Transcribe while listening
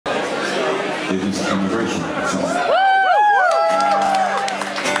Dit is Emigration.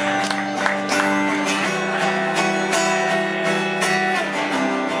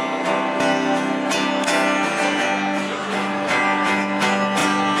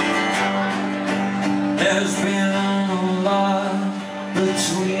 There's been a lot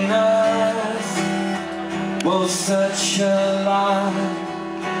between us, well, such a lot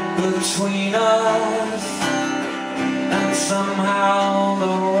between us, and somehow the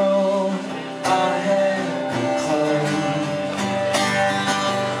road ahead will close.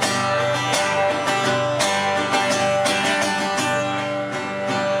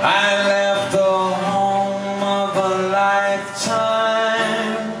 I left the home of a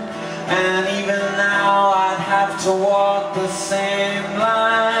lifetime, and even now I'd have to walk the same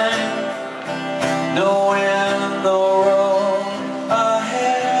line, knowing the road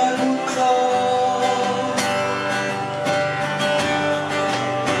ahead would close.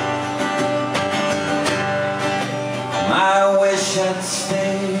 I wish I'd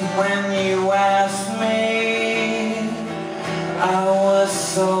stayed when you asked me. I was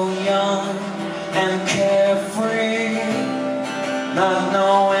so young and carefree, not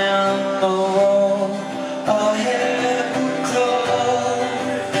knowing the road ahead would close.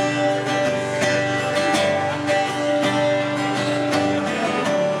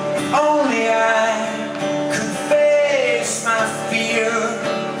 Only I could face my fear.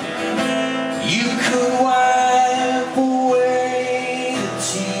 You could wipe away the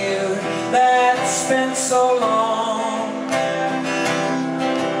tear that spent so long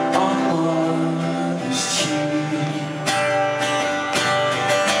on mother's cheek.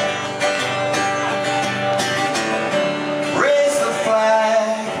 Raise the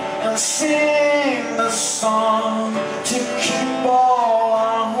flag and sing the song to keep all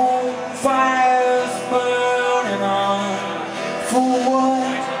our home fires burning on. For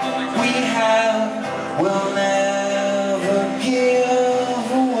what we have will never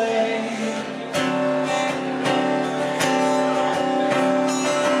give away.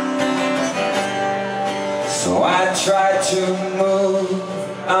 So I tried to move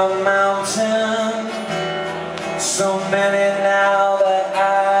a mountain, so many now that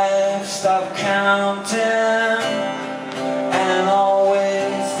I've stopped counting, and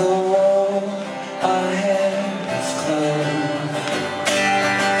always the road ahead is closed.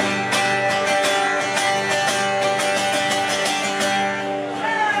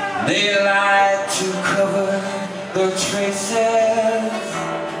 They lied to cover their traces,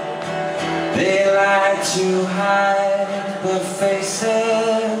 they lied to hide their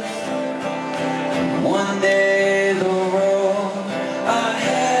faces. One day the road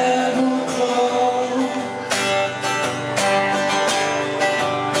ahead will close.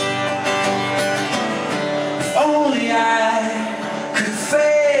 If only I could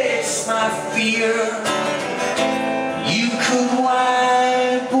face my fear, you could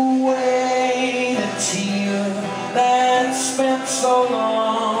wipe away the tear that spent so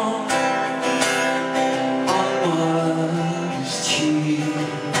long on mother's cheek.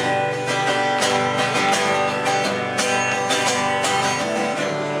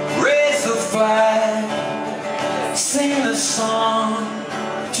 Raise the flag, sing the song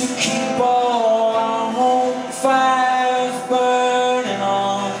to keep all our home fires burning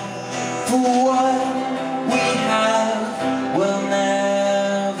on. For what we have will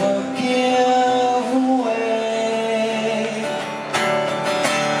never give away.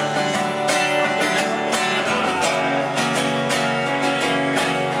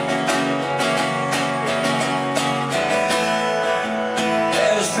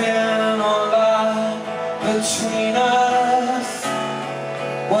 There's been a lot between us,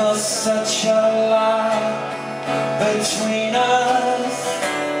 well, such a lot between us,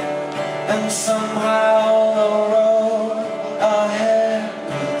 and somehow